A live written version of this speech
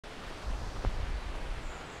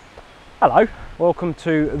Hello, welcome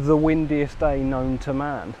to the windiest day known to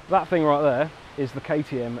man. That thing right there is the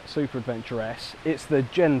KTM Super Adventure S. It's the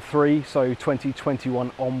Gen 3, so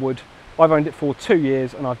 2021 onward. I've owned it for 2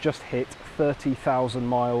 years and I've just hit 30,000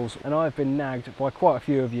 miles, and I've been nagged by quite a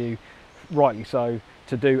few of you, rightly so,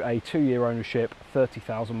 to do a 2-year ownership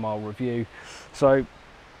 30,000 mile review. So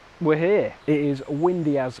we're here. It is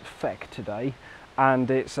windy as feck today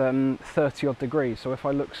and it's 30 odd degrees, so if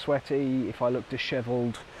I look sweaty, if I look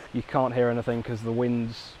dishevelled, you can't hear anything because the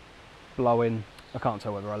wind's blowing. I can't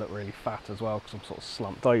tell whether I look really fat as well because I'm sort of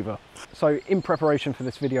slumped over. So in preparation for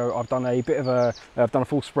this video, I've done a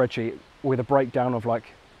full spreadsheet with a breakdown of like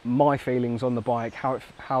my feelings on the bike, how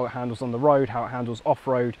it handles on the road, how it handles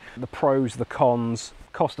off-road, the pros, the cons,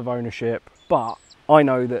 cost of ownership. But I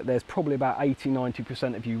know that there's probably about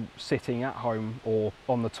 80–90% of you sitting at home or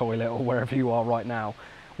on the toilet or wherever you are right now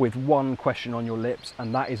with one question on your lips,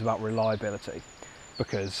 and that is about reliability.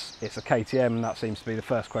 Because it's a KTM and that seems to be the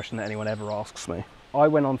first question that anyone ever asks me. I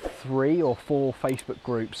went on 3 or 4 Facebook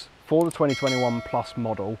groups for the 2021 Plus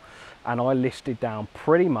model and I listed down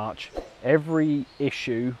pretty much every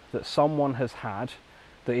issue that someone has had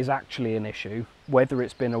that is actually an issue, whether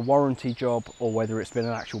it's been a warranty job or whether it's been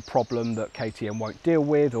an actual problem that KTM won't deal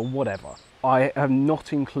with or whatever. I have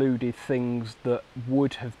not included things that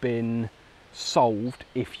would have been solved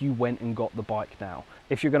if you went and got the bike now.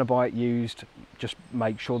 If you're going to buy it used, just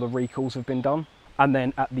make sure the recalls have been done. And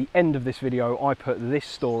then at the end of this video, I put this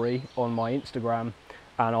story on my Instagram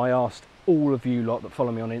and I asked all of you lot that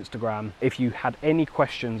follow me on Instagram if you had any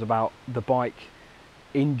questions about the bike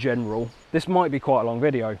in general. This might be quite a long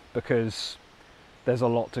video because there's a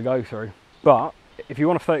lot to go through, but if you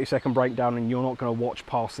want a 30-second breakdown and you're not going to watch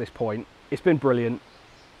past this point, it's been brilliant.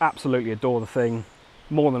 Absolutely adore the thing.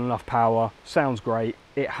 More than enough power, sounds great,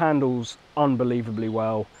 it handles unbelievably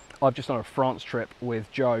well. I've just done a France trip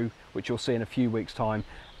with Joe, which you'll see in a few weeks' time,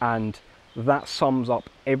 and that sums up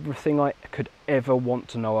everything I could ever want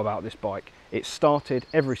to know about this bike. It started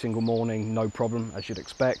every single morning, no problem, as you'd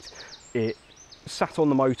expect. It sat on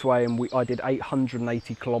the motorway and I did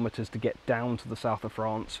 880 kilometers to get down to the south of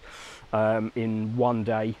France in one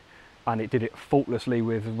day. And it did it faultlessly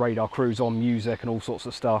with radar cruise on, music and all sorts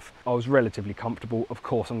of stuff. I was relatively comfortable. Of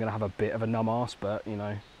course I'm going to have a bit of a numb ass, but you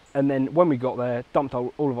know. And then when we got there, dumped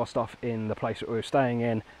all of our stuff in the place that we were staying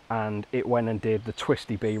in, and it went and did the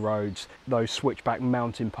twisty B roads, those switchback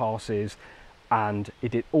mountain passes, and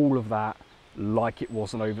it did all of that like it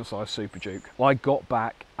was an oversized Super Duke. I got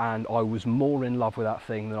back and I was more in love with that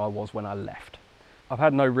thing than I was when I left. I've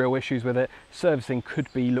had no real issues with it. Servicing could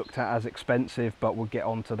be looked at as expensive, but we'll get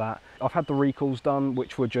onto that. I've had the recalls done,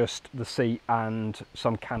 which were just the seat and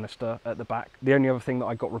some canister at the back. The only other thing that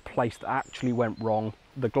I got replaced that actually went wrong,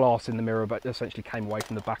 the glass in the mirror, but essentially came away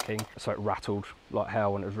from the backing, so it rattled like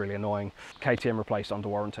hell and it was really annoying. KTM replaced under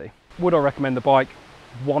warranty. Would I recommend the bike?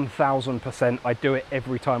 1000%. I do it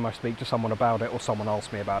every time I speak to someone about it or someone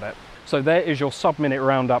asks me about it. So there is your sub-minute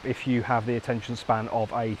roundup if you have the attention span of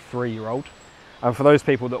a 3-year-old. And for those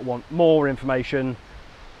people that want more information,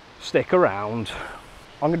 stick around.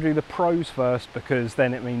 I'm going to do the pros first because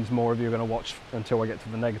then it means more of you are going to watch until I get to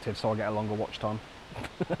the negatives, so I get a longer watch time.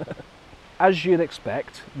 As you'd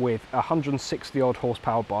expect with a 160 odd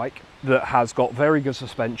horsepower bike that has got very good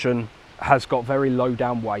suspension, has got very low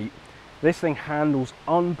down weight, this thing handles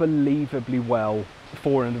unbelievably well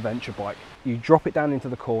for an adventure bike. You drop it down into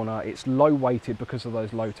the corner, it's low weighted because of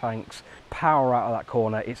those low tanks, power out of that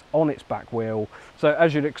corner, it's on its back wheel. So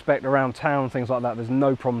as you'd expect around town, things like that, there's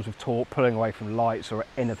no problems with torque, pulling away from lights or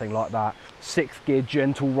anything like that. 6th gear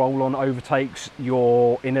gentle roll-on overtakes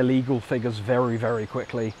your in illegal figures very, very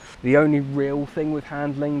quickly. The only real thing with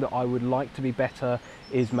handling that I would like to be better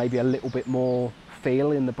is maybe a little bit more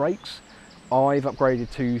feel in the brakes. I've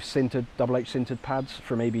upgraded to sintered, double H sintered pads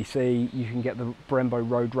from ABC. You can get the Brembo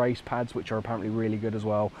Road Race pads, which are apparently really good as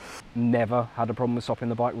well. Never had a problem with stopping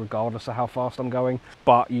the bike, regardless of how fast I'm going.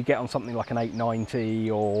 But you get on something like an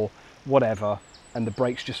 890 or whatever, and the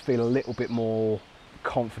brakes just feel a little bit more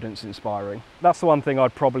confidence inspiring. That's the one thing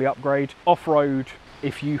I'd probably upgrade. Off-road,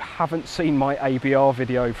 if you haven't seen my ABR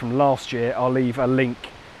video from last year, I'll leave a link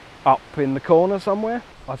up in the corner somewhere.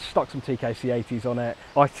 I stuck some TKC80s on it.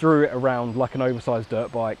 I threw it around like an oversized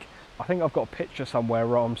dirt bike. I think I've got a picture somewhere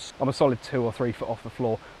where I'm a solid 2 or 3 foot off the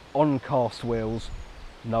floor on cast wheels.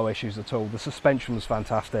 No issues at all. The suspension was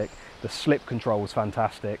fantastic. The slip control was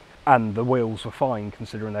fantastic. And the wheels were fine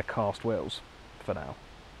considering they're cast wheels for now.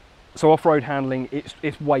 So off-road handling,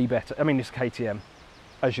 it's way better. I mean, it's KTM.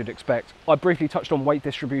 as you'd expect. I briefly touched on weight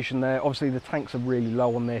distribution there. Obviously the tanks are really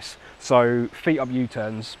low on this, so feet up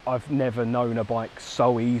U-turns, I've never known a bike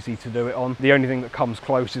so easy to do it on. The only thing that comes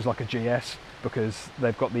close is like a GS, because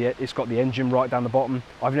it's got the engine right down the bottom.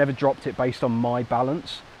 I've never dropped it based on my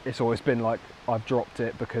balance. It's always been like I've dropped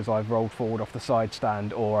it because I've rolled forward off the side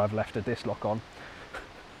stand or I've left a disc lock on.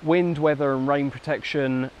 Wind, weather and rain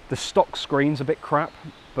protection, the stock screen's a bit crap,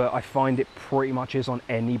 but I find it pretty much is on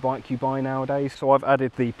any bike you buy nowadays. So I've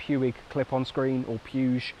added the Puig clip-on screen, or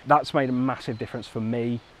Puig. That's made a massive difference for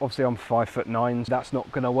me. Obviously I'm 5'9", that's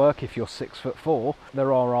not gonna work if you're 6'4".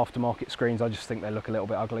 There are aftermarket screens, I just think they look a little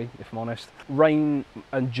bit ugly, if I'm honest. Rain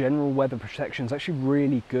and general weather protection is actually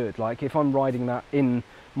really good. Like if I'm riding that in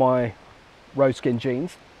my Roadskin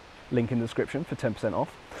jeans, link in the description for 10%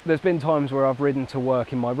 off. There's been times where I've ridden to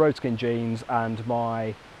work in my Roadskin jeans and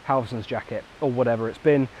my Halvarssons jacket or whatever it's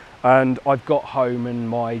been, and I've got home and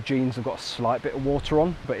my jeans have got a slight bit of water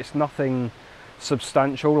on, but it's nothing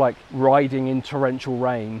substantial. Like riding in torrential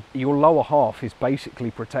rain, your lower half is basically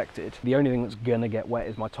protected. The only thing that's gonna get wet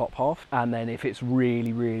is my top half, and then if it's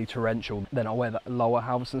really torrential, then I'll wear that lower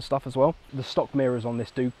Halvarssons stuff as well. The stock mirrors on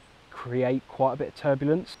this do create quite a bit of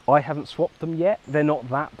turbulence. I haven't swapped them yet. They're not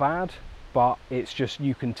that bad, but it's just,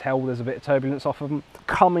 you can tell there's a bit of turbulence off of them.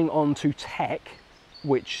 Coming on to tech,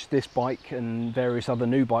 which this bike and various other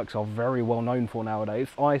new bikes are very well known for nowadays.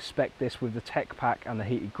 I spec this with the Tech Pack and the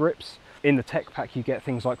heated grips. In the Tech Pack you get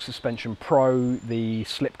things like Suspension Pro, the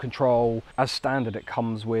slip control. As standard it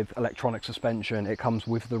comes with electronic suspension, it comes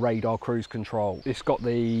with the radar cruise control. It's got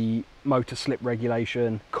the motor slip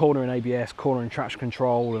regulation, corner and ABS, corner and traction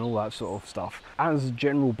control and all that sort of stuff. As a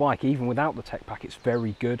general bike, even without the Tech Pack, it's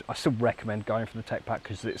very good. I still recommend going for the Tech Pack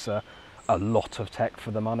because it's a lot of tech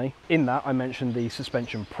for the money. In that I mentioned the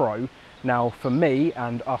Suspension Pro. Now for me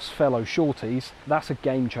and us fellow shorties, that's a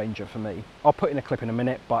game changer for me. I'll put in a clip in a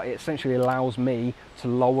minute, but it essentially allows me to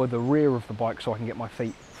lower the rear of the bike so I can get my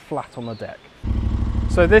feet flat on the deck.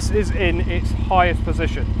 So this is in its highest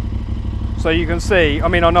position. So you can see, I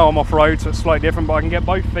mean I know I'm off-road so it's slightly different, but I can get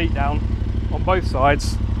both feet down on both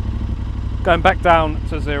sides, going back down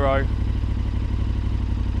to zero.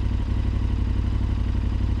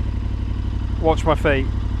 Watch my feet.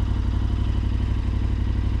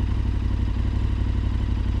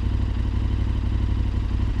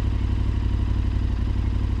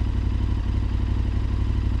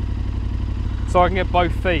 So I can get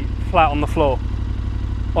both feet flat on the floor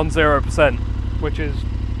on 0%, which is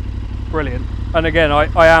brilliant. And again,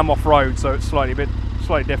 I am off-road, so it's slightly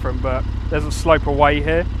different, but there's a slope away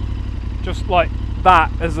here. Just like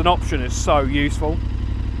that as an option is so useful.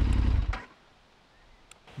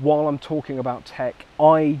 While I'm talking about tech,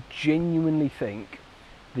 I genuinely think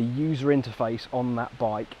the user interface on that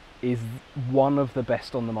bike is one of the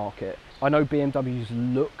best on the market. I know BMWs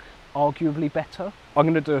look arguably better. I'm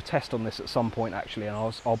going to do a test on this at some point actually, and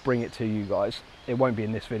I'll bring it to you guys. It won't be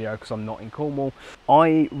in this video because I'm not in Cornwall.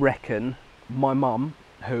 I reckon my mum,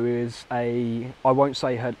 who is I won't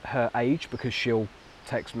say her age because she'll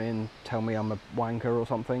text me and tell me I'm a wanker or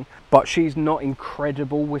something, but she's not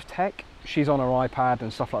incredible with tech. She's on her iPad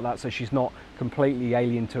and stuff like that, so she's not completely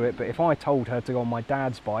alien to it. But if I told her to go on my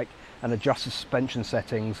dad's bike and adjust the suspension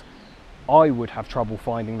settings, I would have trouble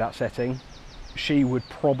finding that setting. She would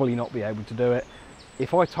probably not be able to do it.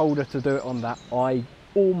 If I told her to do it on that, I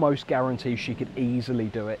almost guarantee she could easily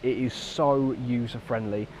do it. It is so user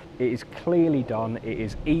friendly. It is clearly done. It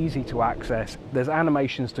is easy to access. There's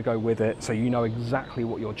animations to go with it, so you know exactly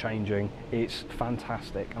what you're changing. It's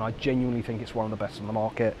fantastic, and I genuinely think it's one of the best on the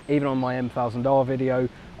market. Even on my M1000R video,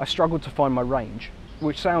 I struggled to find my range,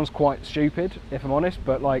 which sounds quite stupid if I'm honest,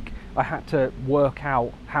 but like I had to work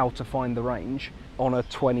out how to find the range on a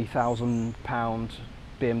 £20,000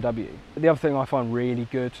 BMW. The other thing I find really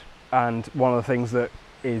good, and one of the things that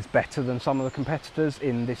is better than some of the competitors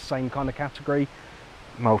in this same kind of category,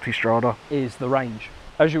 Multistrada, is the range.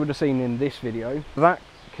 As you would have seen in this video, that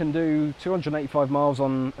can do 285 miles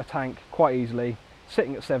on a tank quite easily,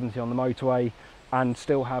 sitting at 70 on the motorway, and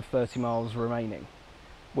still have 30 miles remaining,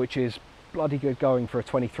 which is bloody good going for a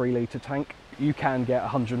 23 litre tank. You can get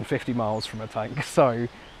 150 miles from a tank, so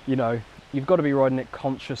you know, you've got to be riding it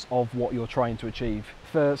conscious of what you're trying to achieve.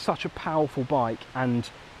 For such a powerful bike and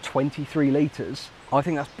 23 litres, I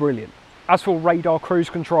think that's brilliant. As for radar cruise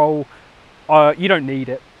control, you don't need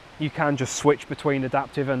it. You can just switch between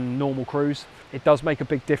adaptive and normal cruise. It does make a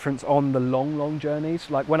big difference on the long journeys.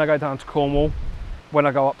 Like when I go down to Cornwall, when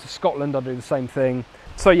I go up to Scotland, I do the same thing.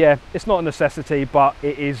 So yeah, it's not a necessity, but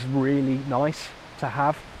it is really nice to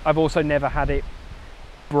have. I've also never had it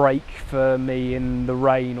break for me in the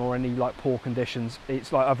rain or any like poor conditions.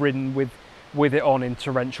 It's like I've ridden with with it on in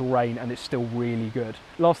torrential rain, and it's still really good.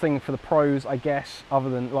 Last thing for the pros, I guess, other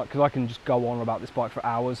than like, because I can just go on about this bike for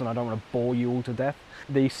hours and I don't want to bore you all to death.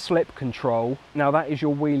 The slip control, now that is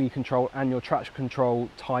your wheelie control and your traction control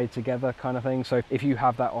tied together kind of thing. So if you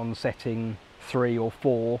have that on setting 3 or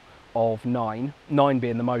 4 of 9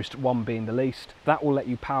 being the most, 1 being the least, that will let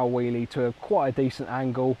you power wheelie to quite a decent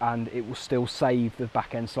angle, and it will still save the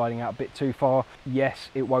back end sliding out a bit too far. Yes,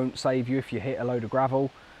 it won't save you if you hit a load of gravel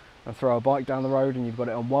and throw a bike down the road and you've got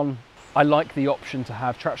it on 1. I like the option to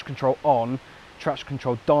have traction control on, traction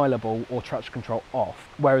control dialable, or traction control off,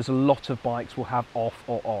 whereas a lot of bikes will have off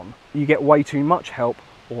or on. You get way too much help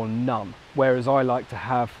or none, whereas I like to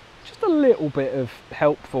have just a little bit of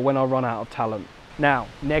help for when I run out of talent. Now,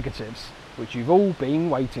 negatives, which you've all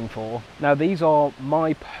been waiting for. Now, these are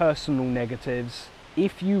my personal negatives.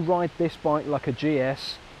 If you ride this bike like a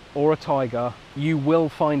GS or a Tiger, you will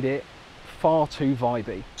find it far too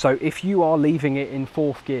vibey. So if you are leaving it in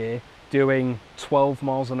 4th gear, doing 12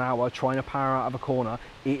 miles an hour, trying to power out of a corner,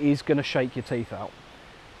 it is going to shake your teeth out.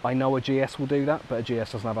 I know a GS will do that, but a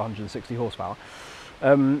GS doesn't have 160 horsepower.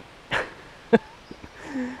 And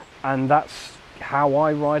that's how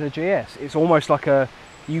I ride a GS. It's almost like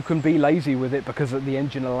you can be lazy with it because the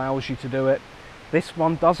engine allows you to do it. This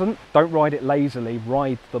one doesn't. Don't ride it lazily,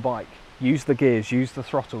 ride the bike. Use the gears, use the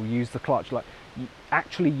throttle, use the clutch. Like,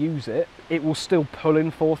 actually use it. It will still pull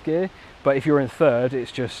in 4th gear, but if you're in 3rd,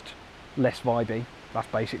 it's just less vibey. That's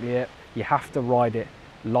basically it. You have to ride it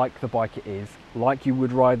like the bike it is, like you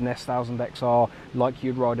would ride an S1000 XR, like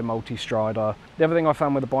you'd ride a multi-strider. The other thing I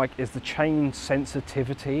found with the bike is the chain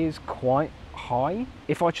sensitivity is quite high.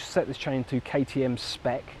 If I just set this chain to KTM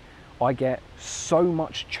spec, I get so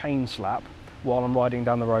much chain slap while I'm riding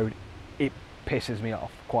down the road, it pisses me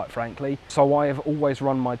off, quite frankly. So I have always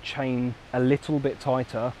run my chain a little bit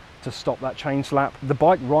tighter to stop that chain slap. The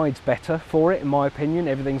bike rides better for it, in my opinion.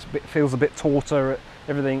 Feels a bit tauter,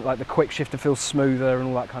 everything, like the quick shifter feels smoother and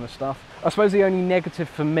all that kind of stuff. I suppose the only negative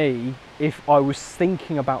for me, if I was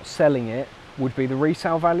thinking about selling it, would be the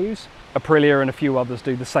resale values. Aprilia and a few others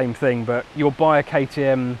do the same thing, but you'll buy a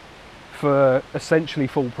KTM for essentially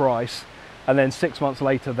full price, and then 6 months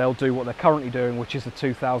later they'll do what they're currently doing, which is a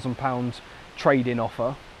 £2,000 trade-in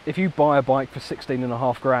offer. If you buy a bike for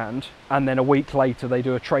 16.5 grand and then a week later they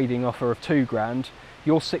do a trading offer of 2 grand,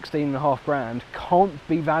 your 16.5 grand can't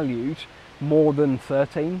be valued more than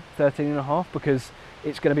 13.5, because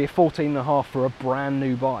it's going to be a 14.5 for a brand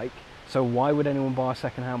new bike. So why would anyone buy a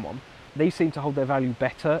second-hand one? These seem to hold their value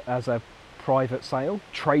better as a private sale.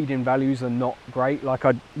 Trade-in values are not great. Like,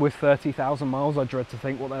 with 30,000 miles, I dread to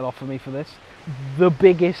think what they'll offer me for this. The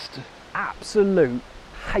biggest absolute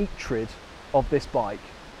hatred of this bike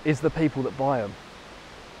is the people that buy them.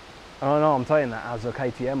 And I know I'm saying that as a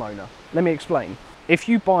KTM owner. Let me explain. If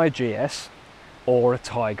you buy a GS or a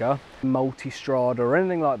Tiger, multi-strada or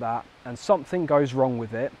anything like that, and something goes wrong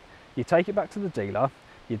with it, you take it back to the dealer,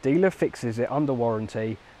 your dealer fixes it under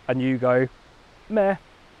warranty, and you go, meh,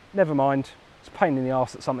 never mind. It's a pain in the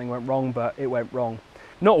arse that something went wrong, but it went wrong.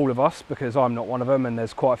 Not all of us, because I'm not one of them, and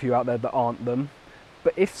there's quite a few out there that aren't them.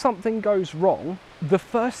 But if something goes wrong, the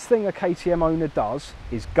first thing a KTM owner does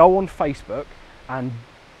is go on Facebook and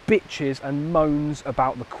bitches and moans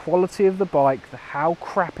about the quality of the bike, how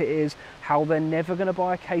crap it is, how they're never going to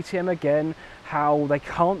buy a KTM again, how they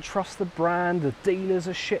can't trust the brand, the dealers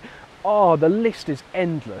are shit. Oh, the list is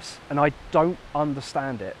endless, and I don't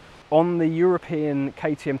understand it. On the European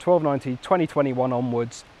KTM 1290 2021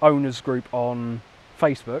 onwards owners group on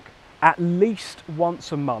Facebook, at least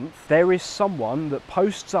once a month, there is someone that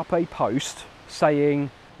posts up a post saying,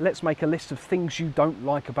 let's make a list of things you don't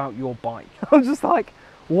like about your bike. I'm just like,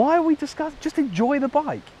 why are we discussing? Just enjoy the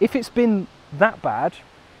bike. If it's been that bad,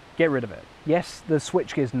 get rid of it. Yes, the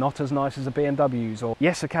switchgear's not as nice as a BMW's, or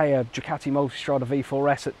yes, okay, a Ducati Multistrada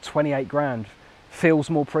V4S at 28 grand feels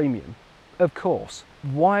more premium. Of course.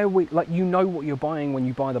 Why are we, like, you know what you're buying when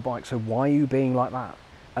you buy the bike, so why are you being like that?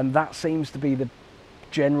 And that seems to be the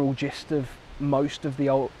general gist of most of the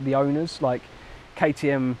owners. Like,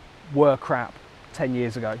 KTM were crap 10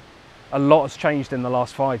 years ago. A lot has changed in the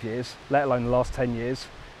last 5 years, let alone the last 10 years.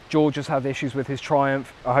 George has had issues with his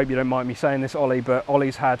Triumph. I hope you don't mind me saying this, Ollie, but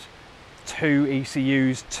Ollie's had 2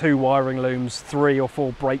 ECUs, 2 wiring looms, 3 or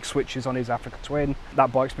 4 brake switches on his Africa Twin.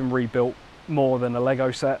 That bike's been rebuilt more than a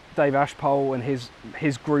Lego set. Dave Ashpole and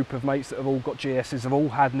his group of mates that have all got GSs have all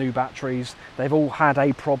had new batteries. They've all had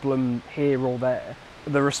a problem here or there.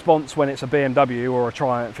 The response when it's a BMW or a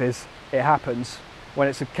Triumph is, it happens. When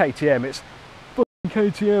it's a KTM, it's,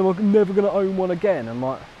 fucking KTM, I'm never going to own one again. And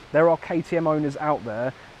like, there are KTM owners out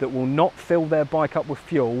there that will not fill their bike up with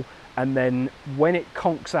fuel, and then when it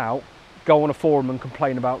conks out, go on a forum and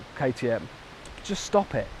complain about KTM. Just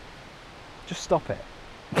stop it. Just stop it.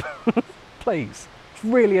 Please. It's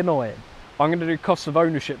really annoying. I'm going to do cost of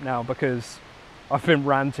ownership now because I've been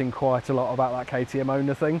ranting quite a lot about that KTM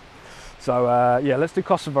owner thing. So yeah, let's do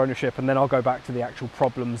cost of ownership and then I'll go back to the actual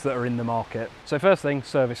problems that are in the market. So first thing,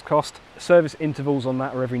 service cost. Service intervals on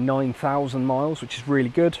that are every 9,000 miles, which is really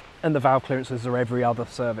good. And the valve clearances are every other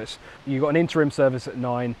service. You've got an interim service at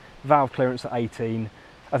 9, valve clearance at 18.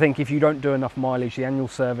 I think if you don't do enough mileage, the annual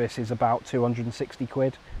service is about 260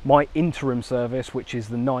 quid. My interim service, which is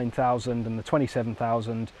the 9,000 and the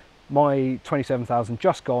 27,000, my 27,000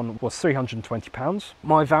 just gone was £320.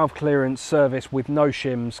 My valve clearance service with no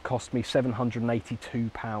shims cost me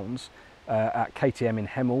 £782 at KTM in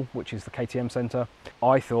Hemel, which is the KTM centre.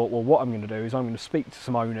 I thought, well, what I'm going to do is I'm going to speak to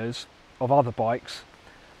some owners of other bikes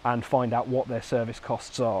and find out what their service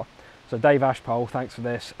costs are. So Dave Ashpole, thanks for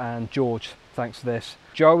this, and George, thanks for this.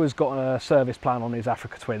 Joe has got a service plan on his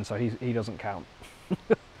Africa Twin, so he doesn't count.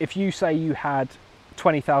 If you say you had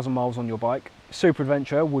 20,000 miles on your bike, Super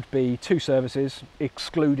Adventure would be 2 services,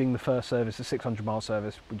 excluding the first service, the 600 mile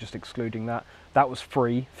service. We're just excluding that. That was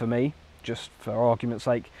free for me, just for argument's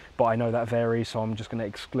sake, but I know that varies, so I'm just going to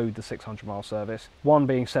exclude the 600 mile service. One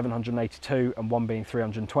being 782 and one being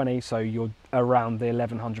 320, so you're around the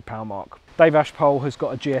 £1,100 mark. Dave Ashpole has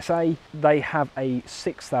got a GSA. They have a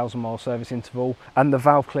 6,000 mile service interval and the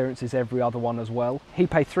valve clearance is every other one as well. He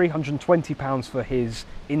paid £320 for his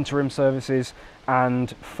interim services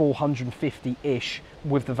and 450-ish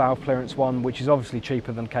with the valve clearance one, which is obviously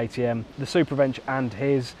cheaper than KTM. The Super Adventure and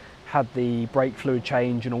his had the brake fluid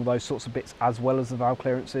change and all those sorts of bits as well as the valve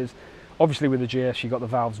clearances. Obviously with the GS you got the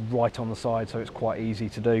valves right on the side, so it's quite easy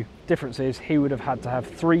to do. Difference is he would have had to have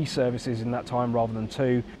 3 services in that time rather than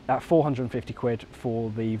 2, at 450 quid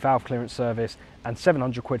for the valve clearance service and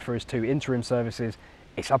 700 quid for his 2 interim services.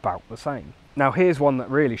 It's about the same. Now here's one that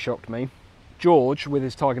really shocked me. George, with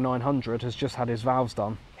his Tiger 900, has just had his valves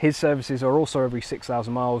done. His services are also every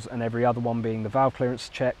 6,000 miles and every other one being the valve clearance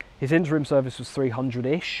check. His interim service was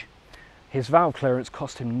 300-ish. His valve clearance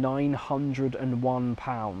cost him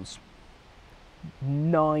 £901.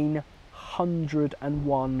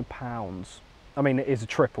 £901. I mean, it is a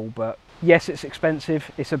triple, but yes, it's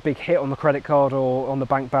expensive. It's a big hit on the credit card or on the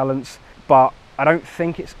bank balance, but I don't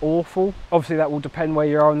think it's awful. Obviously that will depend where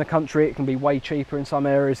you are in the country. It can be way cheaper in some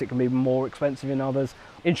areas, it can be more expensive in others.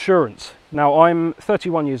 Insurance. Now I'm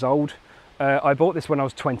 31 years old. I bought this when I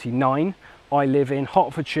was 29. I live in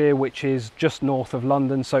Hertfordshire, which is just north of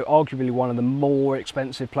London, so arguably one of the more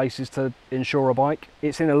expensive places to insure a bike.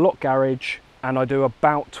 It's in a lock garage and I do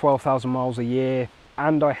about 12,000 miles a year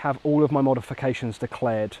and I have all of my modifications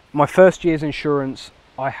declared. My first year's insurance,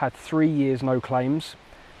 I had 3 years no claims.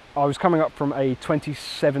 I was coming up from a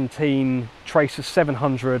 2017 Tracer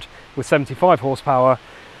 700 with 75 horsepower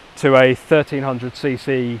to a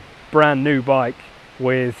 1300cc brand new bike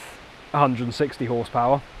with 160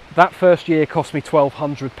 horsepower. That first year cost me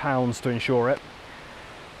 £1,200 to insure it,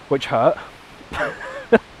 which hurt.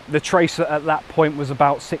 The Tracer at that point was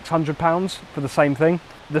about £600 for the same thing.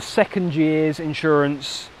 The second year's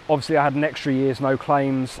insurance, obviously I had an extra year's no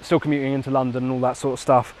claims, still commuting into London and all that sort of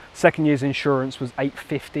stuff. Second year's insurance was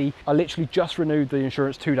 £850. I literally just renewed the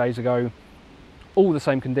insurance 2 days ago. All the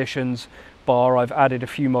same conditions, bar I've added a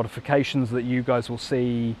few modifications that you guys will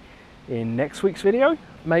see in next week's video,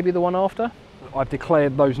 maybe the one after. I've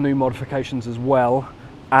declared those new modifications as well,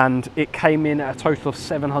 and it came in at a total of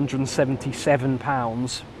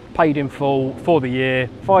 £777, paid in full for the year.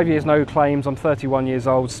 5 years no claims, I'm 31 years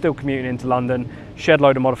old, still commuting into London, shed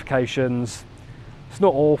load of modifications. It's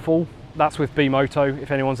not awful. That's with Bimoto,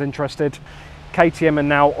 if anyone's interested. KTM are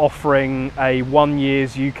now offering a 1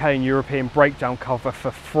 year's UK and European breakdown cover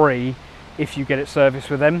for free if you get it serviced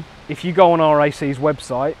with them. If you go on RAC's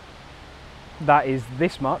website, that is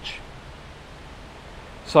this much.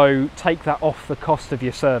 So take that off the cost of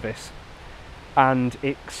your service and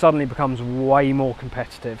it suddenly becomes way more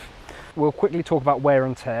competitive. We'll quickly talk about wear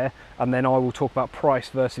and tear and then I will talk about price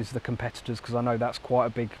versus the competitors because I know that's quite a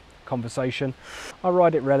big conversation. I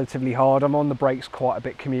ride it relatively hard. I'm on the brakes quite a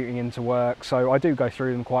bit commuting into work, so I do go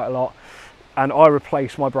through them quite a lot, and I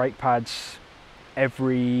replace my brake pads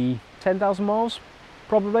every 10,000 miles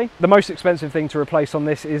probably. The most expensive thing to replace on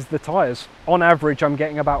this is the tyres. On average I'm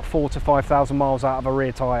getting about 4,000 to 5,000 miles out of a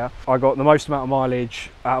rear tyre. I got the most amount of mileage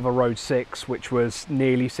out of a Road 6, which was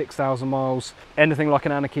nearly 6,000 miles. Anything like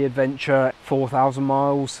an Anarchy Adventure, 4,000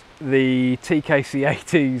 miles. The TKC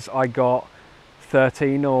 80s I got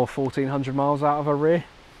 13 or 1,400 miles out of a rear.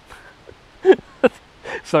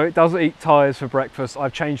 So it does eat tyres for breakfast.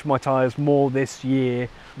 I've changed my tyres more this year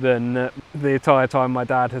than the entire time my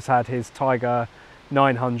dad has had his Tiger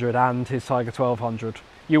 900 and his Tiger 1200.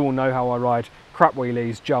 You all know how I ride: crap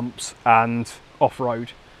wheelies, jumps and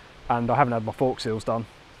off-road, and I haven't had my fork seals done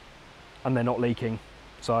and they're not leaking,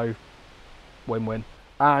 so win-win.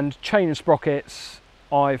 And chain and sprockets,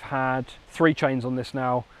 I've had 3 chains on this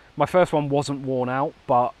now. My first one wasn't worn out,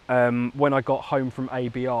 but when I got home from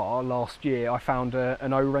ABR last year, I found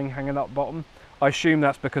an O-ring hanging up bottom. I assume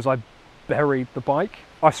that's because I buried the bike.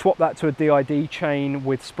 I swapped that to a DID chain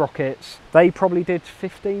with sprockets. They probably did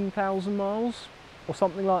 15,000 miles or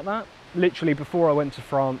something like that. Literally before I went to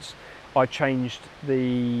France, I changed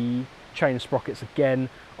the chain and sprockets again.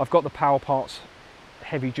 I've got the Power Parts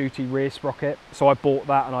heavy duty rear sprocket, so I bought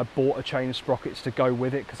that, and I bought a chain of sprockets to go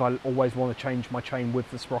with it because I always want to change my chain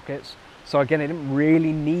with the sprockets. So again, it didn't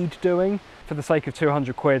really need doing. For the sake of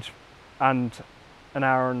 200 quid and an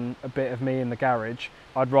hour and a bit of me in the garage,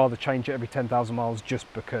 I'd rather change it every 10,000 miles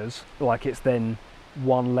just because, like, it's then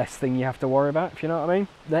one less thing you have to worry about, if you know what I mean.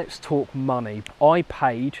 Let's talk money. I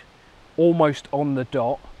paid almost on the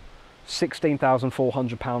dot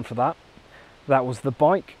 £16,400 for that. That was the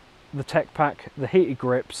bike, the tech pack, the heated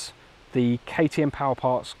grips, the KTM Power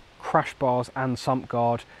Parts crash bars and sump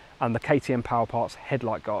guard, and the KTM Power Parts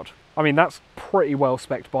headlight guard. I mean, that's pretty well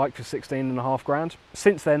spec'd bike for 16.5 grand.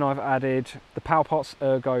 Since then, I've added the Power Parts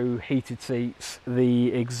Ergo heated seats,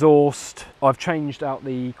 the exhaust. I've changed out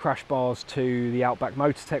the crash bars to the Outback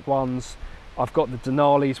Motortech ones. I've got the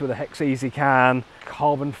Denalis with a Hex Easy can,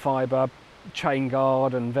 carbon fibre, chain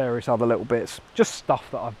guard, and various other little bits. Just stuff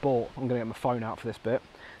that I've bought. I'm going to get my phone out for this bit.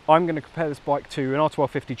 I'm going to compare this bike to an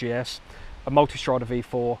R1250 GS, a Multistrada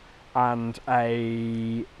V4 and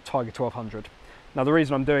a Tiger 1200. Now the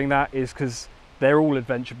reason I'm doing that is because they're all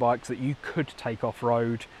adventure bikes that you could take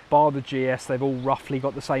off-road. Bar the GS, they've all roughly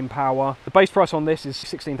got the same power. The base price on this is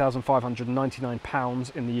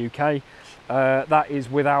 £16,599 in the UK. That is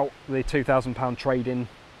without the £2,000 trade-in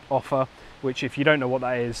offer, which, if you don't know what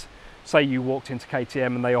that is, say you walked into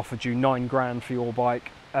KTM and they offered you 9 grand for your bike.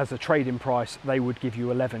 As a trade-in price, they would give you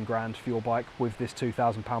 11 grand for your bike with this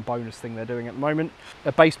 £2,000 bonus thing they're doing at the moment.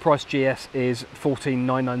 A base price GS is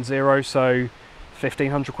 14,990, so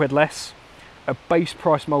 1,500 quid less. A base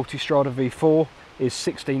price Multistrada V4 is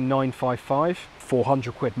 16,955,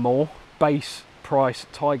 400 quid more. Base price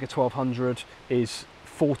Tiger 1200 is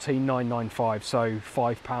 14,995, so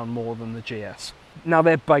 £5 more than the GS. Now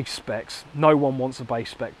they're base specs. No one wants a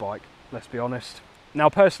base spec bike, let's be honest. Now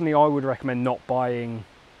personally, I would recommend not buying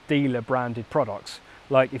dealer branded products.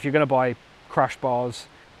 Like, if you're going to buy crash bars,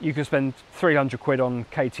 you can spend 300 quid on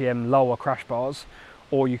KTM lower crash bars,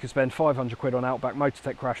 or you could spend 500 quid on Outback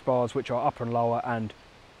Motortech crash bars, which are upper and lower, and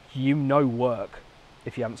you know work.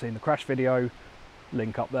 If you haven't seen the crash video,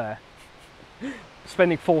 link up there.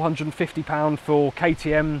 Spending £450 for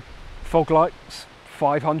KTM fog lights,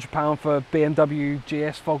 £500 for BMW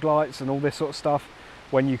GS fog lights and all this sort of stuff,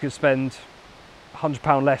 when you could spend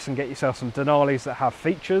 £100 less and get yourself some Denalis that have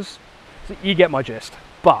features. So you get my gist.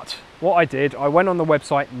 But what I did, I went on the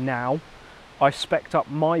website now, I spec'd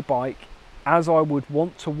up my bike as I would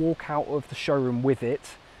want to walk out of the showroom with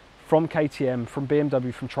it, from KTM, from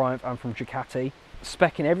BMW, from Triumph and from Ducati,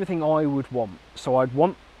 spec'ing everything I would want. So I'd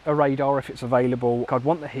want a radar if it's available, I'd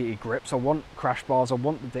want the heated grips, I want crash bars, I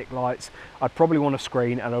want the dick lights, I'd probably want a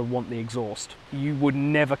screen, and I'd want the exhaust. You would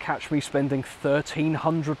never catch me spending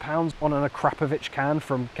 £1,300 on a Krapovich can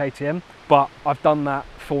from KTM, but I've done that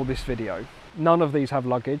for this video. None of these have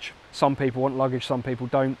luggage. Some people want luggage, some people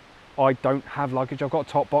don't. I don't have luggage. I've got a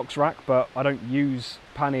top box rack, but I don't use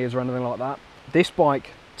panniers or anything like that. This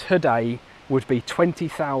bike today would be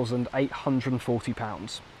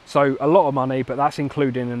 £20,840. So a lot of money, but that's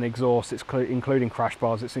including an exhaust, it's including crash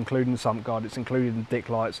bars, it's including the sump guard, it's including the dick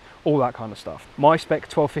lights, all that kind of stuff. My spec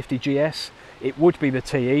 1250 GS, it would be the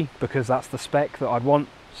TE, because that's the spec that I'd want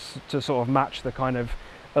to sort of match the kind of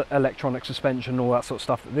electronic suspension, all that sort of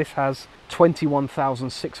stuff that this has.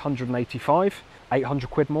 21,685, 800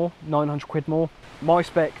 quid more, 900 quid more. My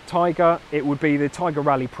spec Tiger, it would be the Tiger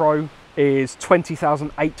Rally Pro, is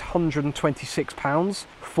 £20,826,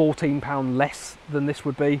 £14 less than this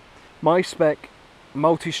would be. My spec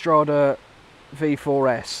Multistrada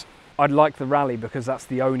V4S, I'd like the Rally because that's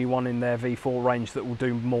the only one in their V4 range that will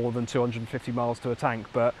do more than 250 miles to a tank,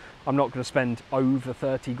 but I'm not going to spend over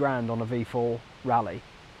 30 grand on a V4 Rally.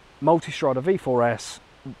 Multistrada V4S,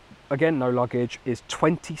 again no luggage, is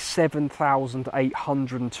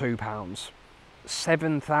 £27,802,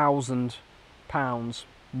 £7,000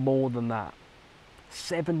 more than that,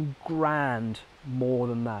 7 grand more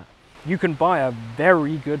than that. You can buy a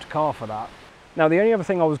very good car for that. Now, the only other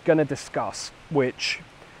thing I was going to discuss, which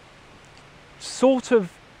sort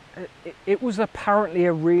of, it was apparently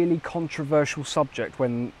a really controversial subject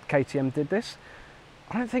when KTM did this.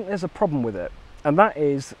 I don't think there's a problem with it, and that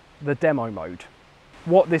is the demo mode.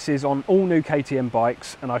 What this is on all new KTM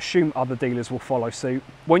bikes, and I assume other dealers will follow suit.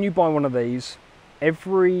 When you buy one of these,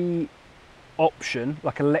 every option,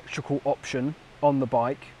 like electrical option on the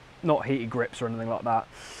bike, not heated grips or anything like that,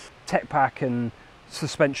 tech pack and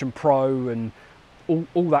suspension pro and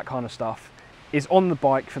all that kind of stuff, is on the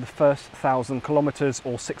bike for the first 1,000 kilometers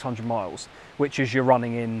or 600 miles, which is your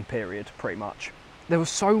running in period, pretty much. There was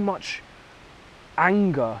so much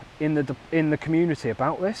anger in the community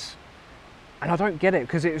about this, and I don't get it,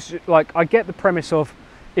 because it's like, I get the premise of,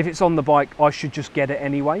 if it's on the bike, I should just get it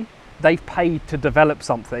anyway. They've paid to develop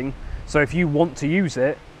something, so if you want to use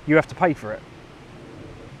it, you have to pay for it.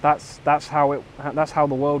 That's how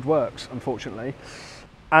the world works, unfortunately.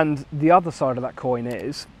 And the other side of that coin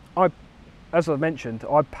is, as I mentioned,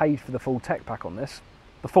 I paid for the full tech pack on this,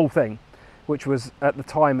 the full thing, which was, at the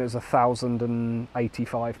time, it was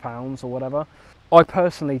 £1,085 or whatever. I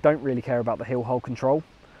personally don't really care about the heel hole control,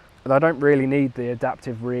 and I don't really need the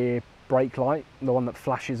adaptive rear brake light, the one that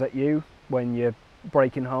flashes at you when you're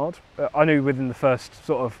braking hard. I knew within the first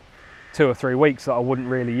sort of 2 or 3 weeks that I wouldn't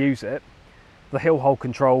really use it. The heel hole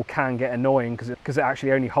control can get annoying because it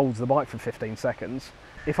actually only holds the bike for 15 seconds.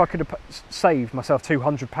 If I could have saved myself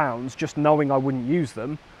 £200 just knowing I wouldn't use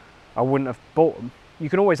them, I wouldn't have bought them. You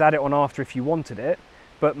can always add it on after if you wanted it,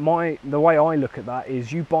 but the way I look at that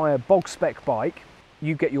is, you buy a bog spec bike,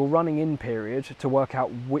 you get your running in period to work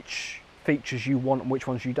out which features you want and which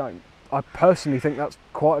ones you don't. I personally think that's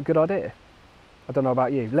quite a good idea. I don't know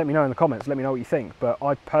about you. Let me know in the comments, let me know what you think, but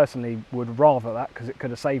I personally would rather that, because it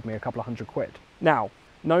could have saved me a couple of £100. Now,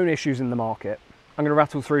 known issues in the market. I'm going to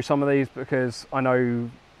rattle through some of these because I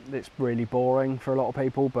know it's really boring for a lot of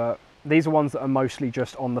people, but these are ones that are mostly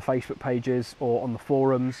just on the Facebook pages or on the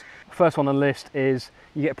forums. First one on the list is,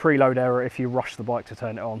 you get a preload error if you rush the bike to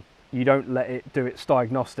turn it on. You don't let it do its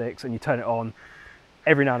diagnostics and you turn it on.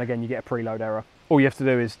 Every now and again you get a preload error. All you have to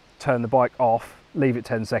do is turn the bike off, leave it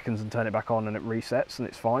 10 seconds and turn it back on, and it resets and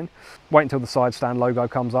it's fine. Wait until the side stand logo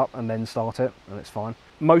comes up and then start it, and it's fine.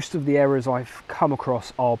 Most of the errors I've come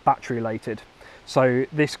across are battery related. So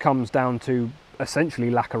this comes down to essentially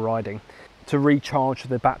lack of riding. To recharge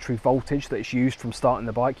the battery voltage that is used from starting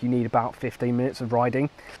the bike, you need about 15 minutes of riding.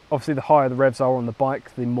 Obviously, the higher the revs are on the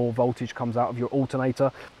bike, the more voltage comes out of your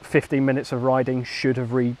alternator. 15 minutes of riding should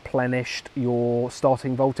have replenished your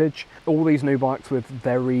starting voltage. All these new bikes with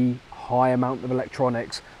very high amount of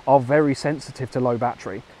electronics are very sensitive to low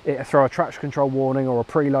battery. It'll throw a traction control warning or a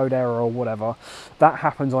preload error or whatever. That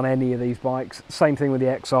happens on any of these bikes. Same thing with the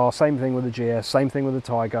XR, same thing with the GS, same thing with the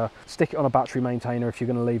Tiger. Stick it on a battery maintainer if you're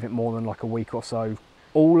going to leave it more than like a week or so.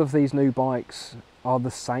 All of these new bikes are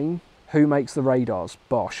the same. Who makes the radars?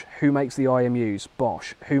 Bosch. Who makes the IMUs?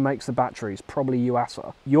 Bosch. Who makes the batteries? Probably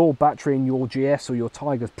Yuasa. Your battery in your GS or your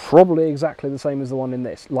Tiger is probably exactly the same as the one in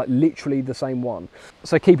this, like literally the same one.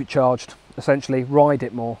 So keep it charged, essentially, ride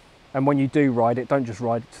it more. And when you do ride it, don't just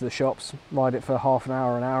ride it to the shops, ride it for half an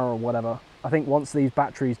hour or whatever. I think once these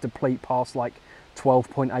batteries deplete past like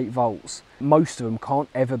 12.8 volts, most of them can't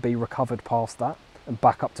ever be recovered past that and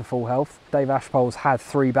back up to full health. Dave Ashpole's had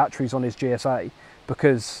 3 batteries on his GSA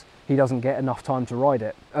because he doesn't get enough time to ride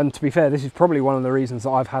it. And to be fair, this is probably one of the reasons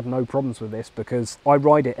that I've had no problems with this, because I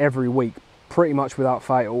ride it every week pretty much without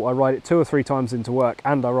fail. I ride it 2 or 3 times into work,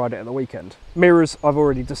 and I ride it at the weekend. Mirrors, I've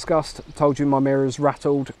already discussed. Told you my mirrors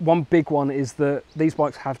rattled. One big one is that these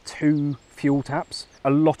bikes have 2 fuel taps.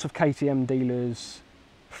 A lot of KTM dealers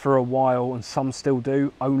for a while, and some still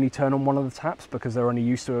do, only turn on one of the taps because they're only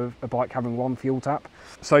used to a bike having 1 fuel tap.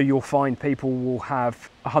 So you'll find people will have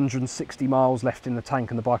 160 miles left in the tank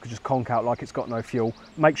and the bike will just conk out like it's got no fuel.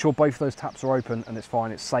 Make sure both of those taps are open and it's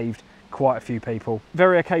fine. It's saved quite a few people.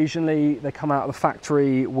 Very occasionally they come out of the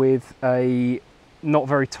factory with a not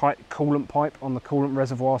very tight coolant pipe on the coolant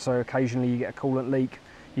reservoir, so occasionally you get a coolant leak.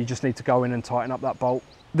 You just need to go in and tighten up that bolt.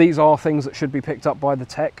 These are things that should be picked up by the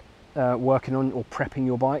tech working on or prepping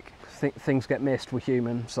your bike. Things get missed, we're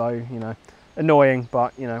human, so you know, annoying,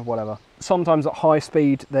 but you know, whatever. Sometimes at high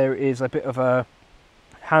speed there is a bit of a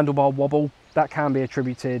handlebar wobble. That can be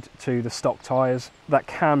attributed to the stock tyres. That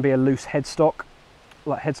can be a loose headstock,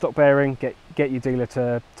 like headstock bearing. Get your dealer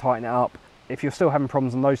to tighten it up. If you're still having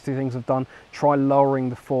problems and those 2 things have done, try lowering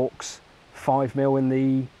the forks 5mm in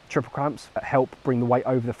the triple clamps. Help bring the weight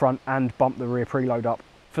over the front and bump the rear preload up.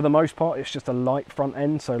 For the most part, it's just a light front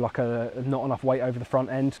end, so like not enough weight over the front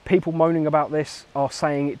end. People moaning about this are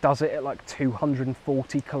saying it does it at like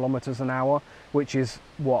 240 kilometers an hour, which is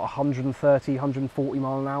what, 130, 140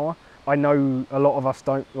 mile an hour. I know a lot of us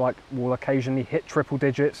will occasionally hit triple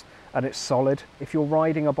digits and it's solid. If you're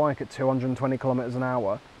riding a bike at 220 kilometers an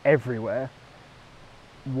hour everywhere,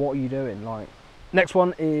 what are you doing? Like, next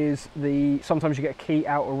one is sometimes you get a key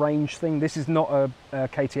out of range thing. This is not a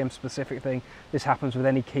KTM specific thing. This happens with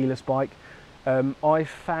any keyless bike. I've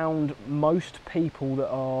found most people that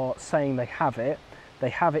are saying they have it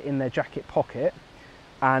in their jacket pocket,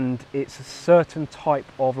 and it's a certain type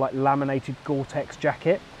of like laminated Gore-Tex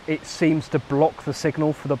jacket. It seems to block the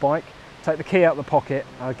signal for the bike. Take the key out of the pocket,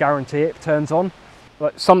 I guarantee it turns on.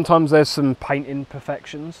 Like, sometimes there's some paint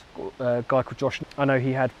imperfections. A guy called Josh, I know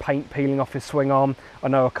he had paint peeling off his swing arm. I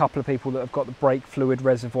know a couple of people that have got the brake fluid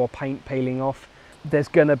reservoir paint peeling off. There's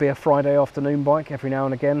gonna be a Friday afternoon bike every now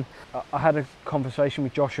and again. I had a conversation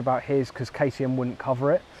with Josh about his because KTM wouldn't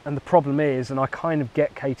cover it. And the problem is, and I kind of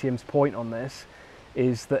get KTM's point on this,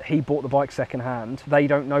 is that he bought the bike second hand. They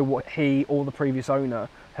don't know what he or the previous owner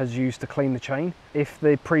has used to clean the chain. If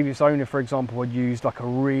the previous owner, for example, had used like a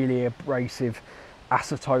really abrasive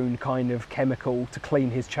acetone kind of chemical to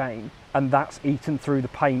clean his chain, and that's eaten through the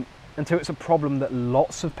paint until it's a problem that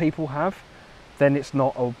lots of people have, then it's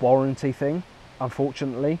not a warranty thing,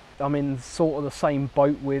 unfortunately. I'm in sort of the same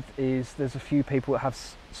boat with there's a few people that have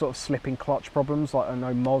sort of slipping clutch problems, like I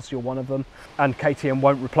know Moz, you're one of them, and KTM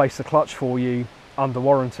won't replace the clutch for you under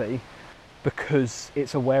warranty because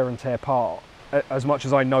it's a wear and tear part. As much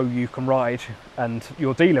as I know you can ride, and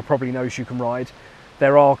your dealer probably knows you can ride,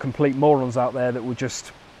 there are complete morons out there that will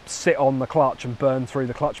just sit on the clutch and burn through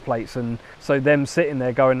the clutch plates, and so them sitting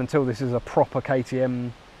there going, until this is a proper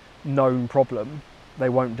KTM known problem, they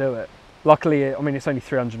won't do it. Luckily, I mean, it's only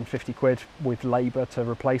 350 quid with labour to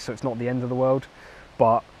replace, so it's not the end of the world,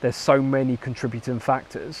 but there's so many contributing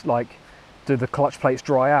factors, like, do the clutch plates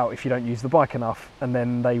dry out if you don't use the bike enough, and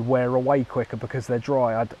then they wear away quicker because they're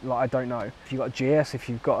dry? I don't know. If you've got a GS, if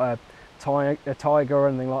you've got a Tiger or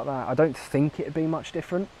anything like that, I don't think it'd be much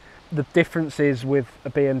different. The difference is with a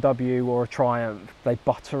BMW or a Triumph, they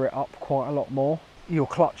butter it up quite a lot more. Your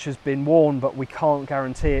clutch has been worn, but we can't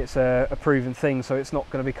guarantee it's a proven thing, so it's not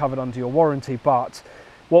going to be covered under your warranty. But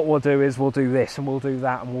what we'll do is we'll do this and we'll do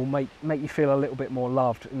that, and we'll make you feel a little bit more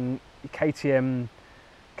loved. And KTM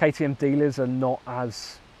dealers are not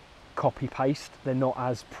as copy paste, they're not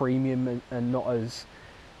as premium, and not as,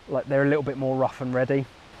 like, they're a little bit more rough and ready.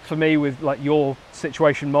 For me, with like your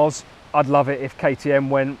situation, Moz, I'd love it if KTM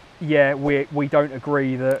went, yeah, we don't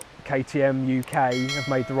agree that KTM UK have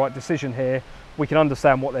made the right decision here. We can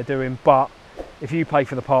understand what they're doing, but if you pay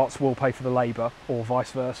for the parts, we'll pay for the labour, or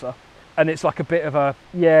vice versa. And it's like a bit of a,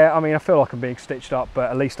 yeah, I mean, I feel like I'm being stitched up, but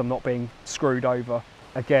at least I'm not being screwed over.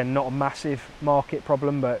 Again, not a massive market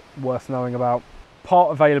problem, but worth knowing about.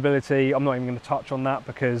 Part availability, I'm not even going to touch on that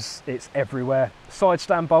because it's everywhere. Side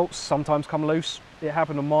stand bolts sometimes come loose. It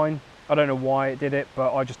happened on mine. I don't know why it did it,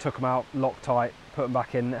 but I just took them out, Loctite, put them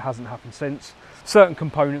back in. It hasn't happened since. Certain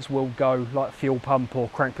components will go, like fuel pump or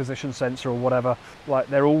crank position sensor or whatever. Like,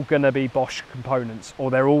 they're all going to be Bosch components,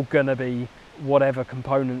 or they're all going to be whatever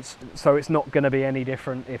components, so it's not going to be any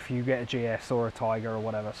different if you get a GS or a Tiger or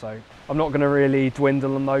whatever. So I'm not going to really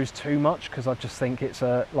dwindle on those too much, because I just think it's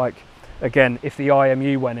like, again, if the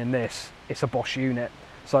IMU went in this, it's a Bosch unit,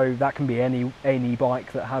 so that can be any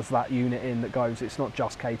bike that has that unit in that goes. It's not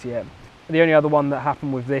just KTM. The only other one that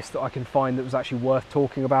happened with this that I can find that was actually worth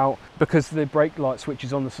talking about, because the brake light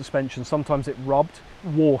switches on the suspension, sometimes it rubbed,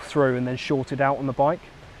 wore through and then shorted out on the bike.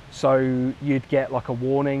 So you'd get like a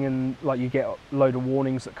warning, and like you get a load of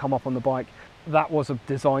warnings that come up on the bike. That was a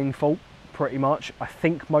design fault, pretty much. I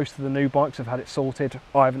think most of the new bikes have had it sorted.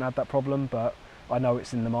 I haven't had that problem, but I know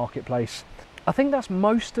it's in the marketplace. I think that's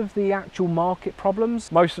most of the actual market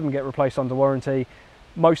problems. Most of them get replaced under warranty.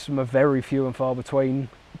 Most of them are very few and far between,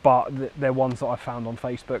 but they're ones that I found on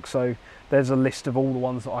Facebook. So there's a list of all the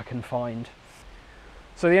ones that I can find.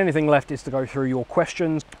 So the only thing left is to go through your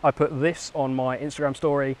questions. I put this on my Instagram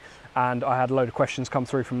story, and I had a load of questions come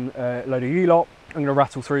through from a load of you lot. I'm going to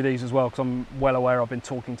rattle through these as well, because I'm well aware I've been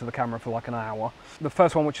talking to the camera for like an hour. The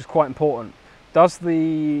first one, which is quite important: does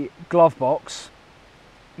the glove box,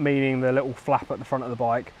 meaning the little flap at the front of the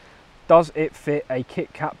bike, does it fit a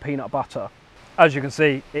Kit Kat peanut butter? As you can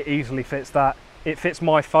see, it easily fits that. It fits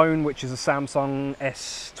my phone, which is a Samsung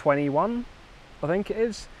S21, I think it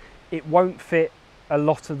is. It won't fit a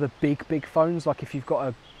lot of the big phones, like if you've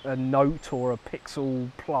got a Note or a Pixel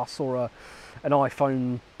Plus or an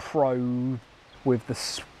iPhone Pro with the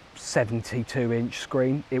 72-inch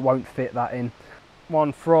screen, it won't fit that in.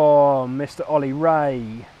 One from Mr. Ollie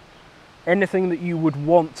Ray. Anything that you would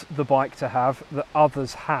want the bike to have that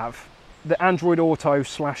others have. The Android Auto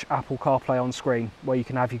 / Apple CarPlay on screen, where you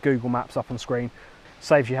can have your Google Maps up on screen.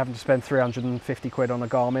 Saves you having to spend 350 quid on a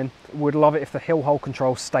Garmin. Would love it if the hill hold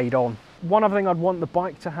control stayed on. One other thing I'd want the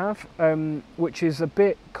bike to have, which is a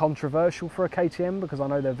bit controversial for a KTM because I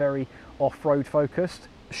know they're very off-road focused,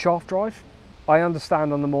 shaft drive. I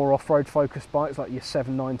understand on the more off-road focused bikes like your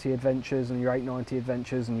 790 Adventures and your 890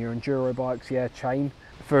 Adventures and your Enduro bikes, yeah, chain.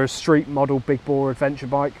 For a street model big bore adventure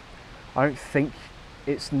bike, I don't think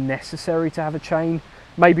it's necessary to have a chain.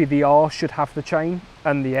 Maybe the R should have the chain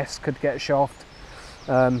and the S could get a shaft.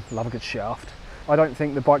 Love a good shaft. I don't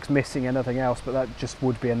think the bike's missing anything else, but that just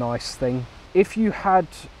would be a nice thing. If you had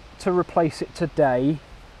to replace it today,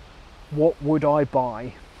 what would I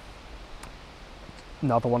buy?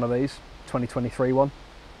 Another one of these, 2023 one.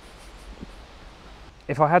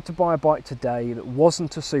 If I had to buy a bike today that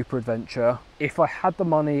wasn't a super adventure, if I had the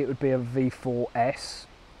money, it would be a V4S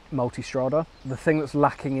Multistrada. The thing that's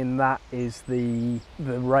lacking in that is the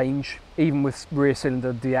range. Even with rear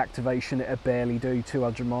cylinder deactivation, it'd barely do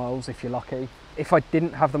 200 miles if you're lucky. If I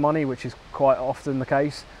didn't have the money, which is quite often the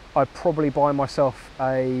case, I'd probably buy myself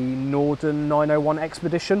a Norden 901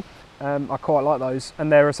 Expedition. I quite like those,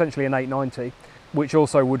 and they're essentially an 890, which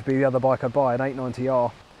also would be the other bike I'd buy, an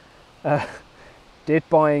 890R. Did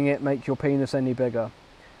buying it make your penis any bigger?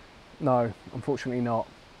 No, unfortunately not.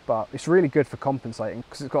 But it's really good for compensating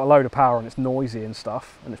because it's got a load of power and it's noisy and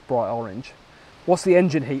stuff and it's bright orange. What's the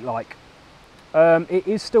engine heat like? It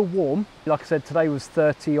is still warm. Like I said, today was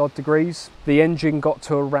 30 odd degrees. The engine got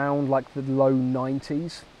to around like the low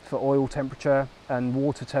 90s for oil temperature, and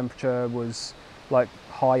water temperature was like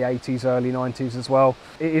high 80s, early 90s as well.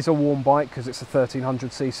 It is a warm bike because it's a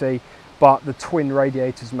 1300cc, but the twin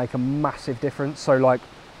radiators make a massive difference. So like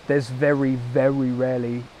there's very, very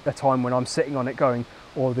rarely a time when I'm sitting on it going,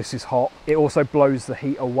 oh, this is hot. It also blows the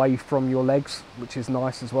heat away from your legs, which is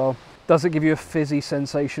nice as well. Does it give you a fizzy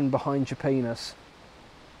sensation behind your penis?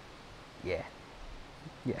 Yeah,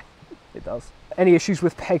 it does. Any issues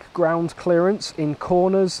with peg ground clearance in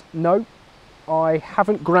corners? No. I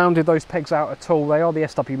haven't grounded those pegs out at all. They are the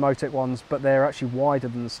SW Motec ones, but they're actually wider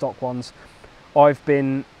than the stock ones. I've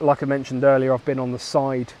been, like I mentioned earlier, I've been on the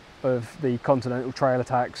side of the Continental Trail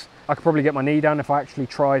Attacks. I could probably get my knee down if I actually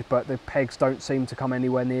tried, but the pegs don't seem to come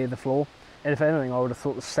anywhere near the floor. And if anything, I would have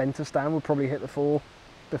thought the centre stand would probably hit the floor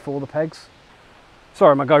before the pegs.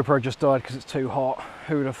 Sorry, my GoPro just died because it's too hot.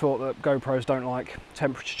 Who would have thought that GoPros don't like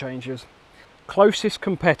temperature changes? Closest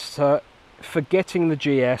competitor, forgetting the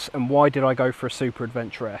GS, and why did I go for a Super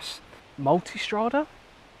Adventure S? Multistrada,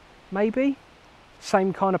 maybe?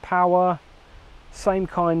 Same kind of power, same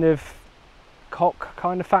kind of cock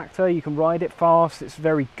kind of factor. You can ride it fast, it's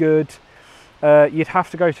very good. You'd have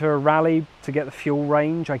to go to a rally to get the fuel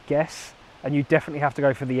range, I guess, and you definitely have to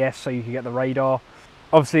go for the S so you can get the radar.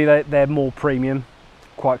 Obviously they're more premium,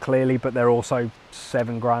 quite clearly, but they're also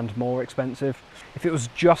 7 grand more expensive. If it was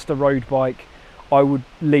just a road bike, I would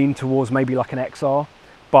lean towards maybe like an XR,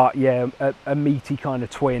 but yeah, a meaty kind of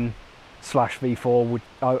twin / V4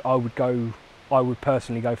 I would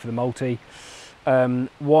personally go for the multi.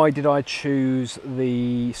 Why did I choose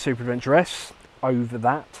the Super Adventure S over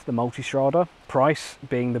that, the Multistrada? Price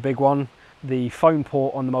being the big one. The phone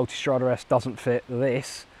port on the Multistrada S doesn't fit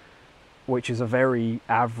this, which is a very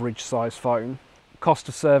average size phone. Cost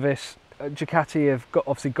of service, Ducati have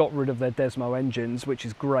obviously got rid of their Desmo engines, which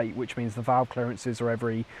is great, which means the valve clearances are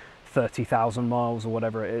every 30,000 miles or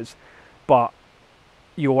whatever it is. But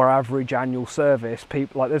your average annual service,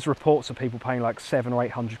 people, like there's reports of people paying like 700 or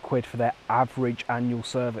 800 quid for their average annual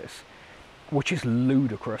service, which is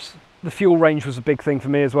ludicrous. The fuel range was a big thing for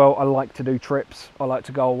me as well. I like to do trips, I like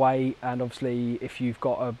to go away, and obviously if you've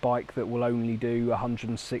got a bike that will only do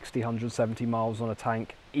 160, 170 miles on a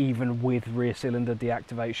tank, even with rear cylinder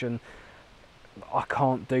deactivation, I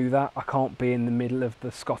can't do that. I can't be in the middle of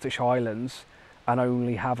the Scottish Highlands and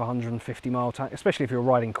only have a 150 mile tank, especially if you're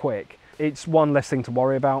riding quick. It's one less thing to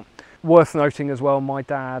worry about. Worth noting as well, my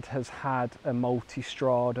dad has had a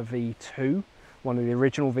Multistrada V2, one of the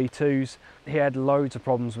original V2s. He had loads of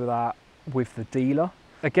problems with that with the dealer.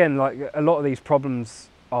 Again, like a lot of these problems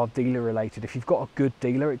are dealer related. If you've got a good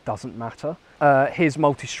dealer, it doesn't matter. His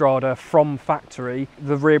Multistrada from factory,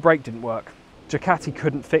 the rear brake didn't work. Ducati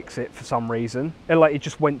couldn't fix it for some reason. It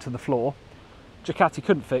just went to the floor. Ducati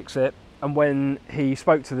couldn't fix it, and when he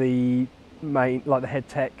spoke to the the head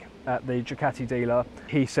tech at the Ducati dealer,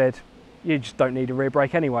 he said, you just don't need a rear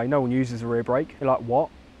brake anyway. No one uses a rear brake. You're like, what?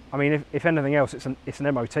 I mean, if anything else, it's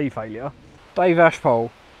an MOT failure. Dave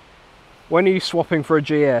Ashpole, when are you swapping for a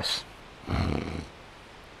GS?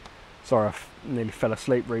 Sorry, I nearly fell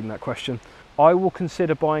asleep reading that question. I will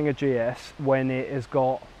consider buying a GS when it has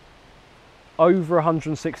got over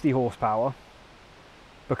 160 horsepower,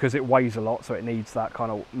 because it weighs a lot, so it needs that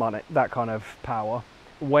kind of money, that kind of power.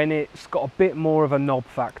 When it's got a bit more of a knob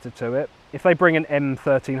factor to it. If they bring an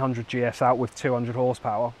M1300 GS out with 200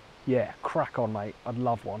 horsepower, yeah, crack on, mate. I'd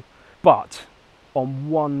love one. But on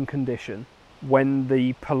one condition: when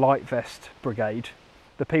the polite vest brigade,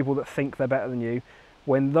 the people that think they're better than you,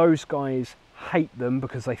 when those guys hate them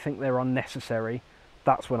because they think they're unnecessary,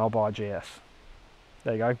 that's when I'll buy a GS.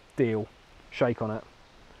 There you go, deal. Shake on it.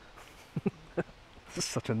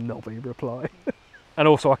 Such a knobby reply. And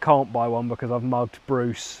also I can't buy one because I've mugged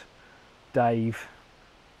Bruce, Dave,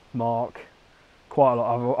 Mark, quite a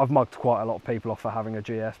lot. I've mugged quite a lot of people off for having a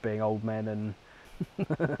GS, being old men. And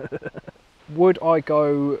would I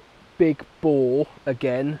go big bore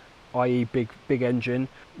again, i.e. big engine?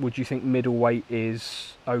 Would you think middleweight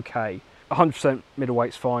is okay? 100%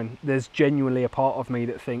 middleweight's fine. There's genuinely a part of me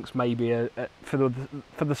that thinks maybe for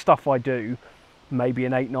the stuff I do, maybe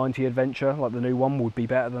an 890 Adventure, like the new one, would be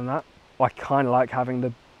better than that. I kind of like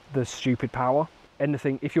having the stupid power.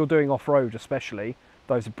 Anything, if you're doing off-road especially,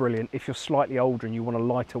 those are brilliant. If you're slightly older and you want a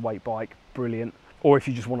lighter weight bike, brilliant. Or if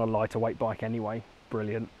you just want a lighter weight bike anyway,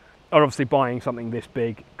 brilliant. And obviously buying something this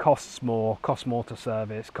big costs more to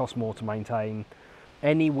service, costs more to maintain.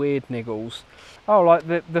 Any weird niggles. Oh, like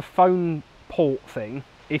the phone port thing,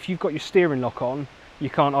 if you've got your steering lock on, you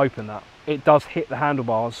can't open that. It does hit the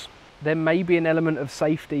handlebars. There may be an element of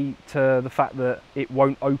safety to the fact that it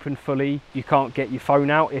won't open fully. You can't get your phone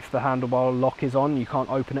out if the handlebar lock is on, you can't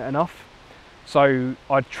open it enough. So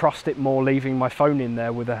I'd trust it more leaving my phone in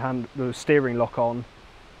there with the steering lock on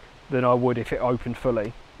than I would if it opened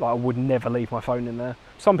fully. Like, I would never leave my phone in there.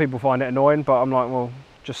 Some people find it annoying, but I'm like, well,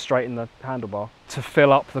 just straighten the handlebar. To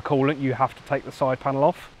fill up the coolant, you have to take the side panel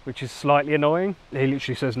off, which is slightly annoying. He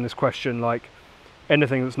literally says in this question, like,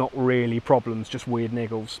 anything that's not really problems, just weird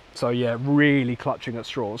niggles. So yeah, really clutching at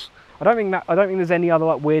straws. I don't think there's any other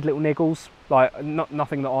like weird little niggles, like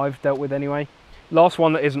nothing that I've dealt with anyway. Last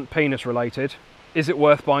one that isn't penis related. Is it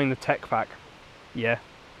worth buying the tech pack? Yeah,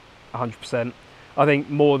 100%. I think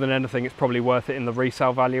more than anything, it's probably worth it in the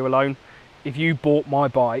resale value alone. If you bought my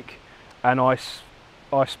bike and I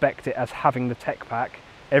spec'd it as having the tech pack,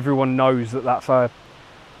 everyone knows that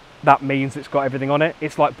that means it's got everything on it.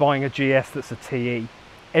 It's like buying a GS that's a TE.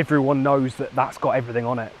 Everyone knows that that's got everything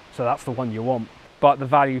on it, so that's the one you want. But the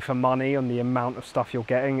value for money and the amount of stuff you're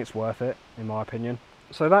getting, it's worth it, in my opinion.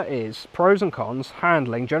 So that is pros and cons,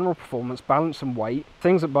 handling, general performance, balance and weight,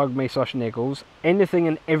 things that bug me / niggles, anything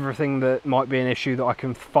and everything that might be an issue that I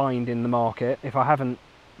can find in the market. If I haven't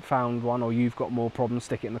found one or you've got more problems,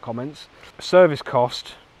 stick it in the comments. Service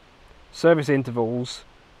cost, service intervals,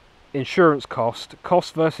 insurance cost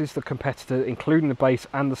versus the competitor, including the base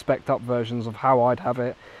and the spec'd up versions of how I'd have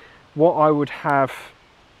it, what I would have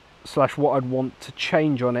 / what I'd want to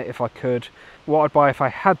change on it if I could, what I'd buy if I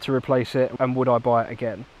had to replace it, and would I buy it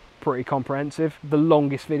again. Pretty comprehensive. The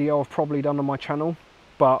longest video I've probably done on my channel,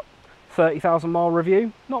 but 30,000 mile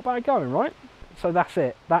review, not bad going, right? So that's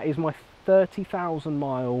it. That is my 30,000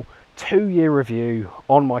 mile 2-year review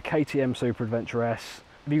on my KTM Super Adventure S.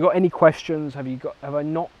 Have you got any questions? Have I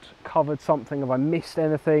not covered something? Have I missed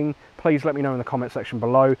anything? Please let me know in the comment section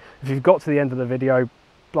below. If you've got to the end of the video,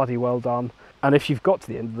 bloody well done. And if you've got to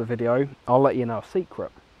the end of the video, I'll let you know a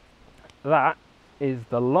secret. That is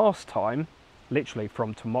the last time, literally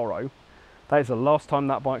from tomorrow, that is the last time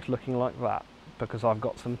that bike's looking like that, because I've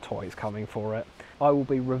got some toys coming for it. I will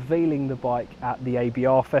be revealing the bike at the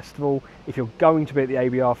ABR festival. If you're going to be at the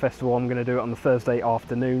ABR festival, I'm going to do it on the Thursday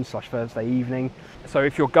afternoon / Thursday evening. So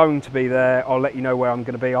if you're going to be there, I'll let you know where I'm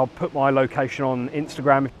going to be. I'll put my location on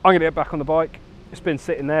Instagram. I'm going to get back on the bike. It's been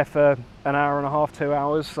sitting there for an hour and a half, 2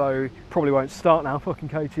 hours, so probably won't start now, fucking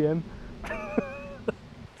KTM.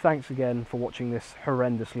 Thanks again for watching this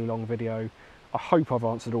horrendously long video. I hope I've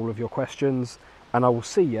answered all of your questions, and I will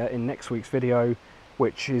see you in next week's video,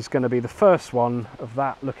 which is going to be the first one of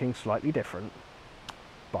that looking slightly different.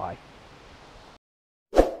 Bye.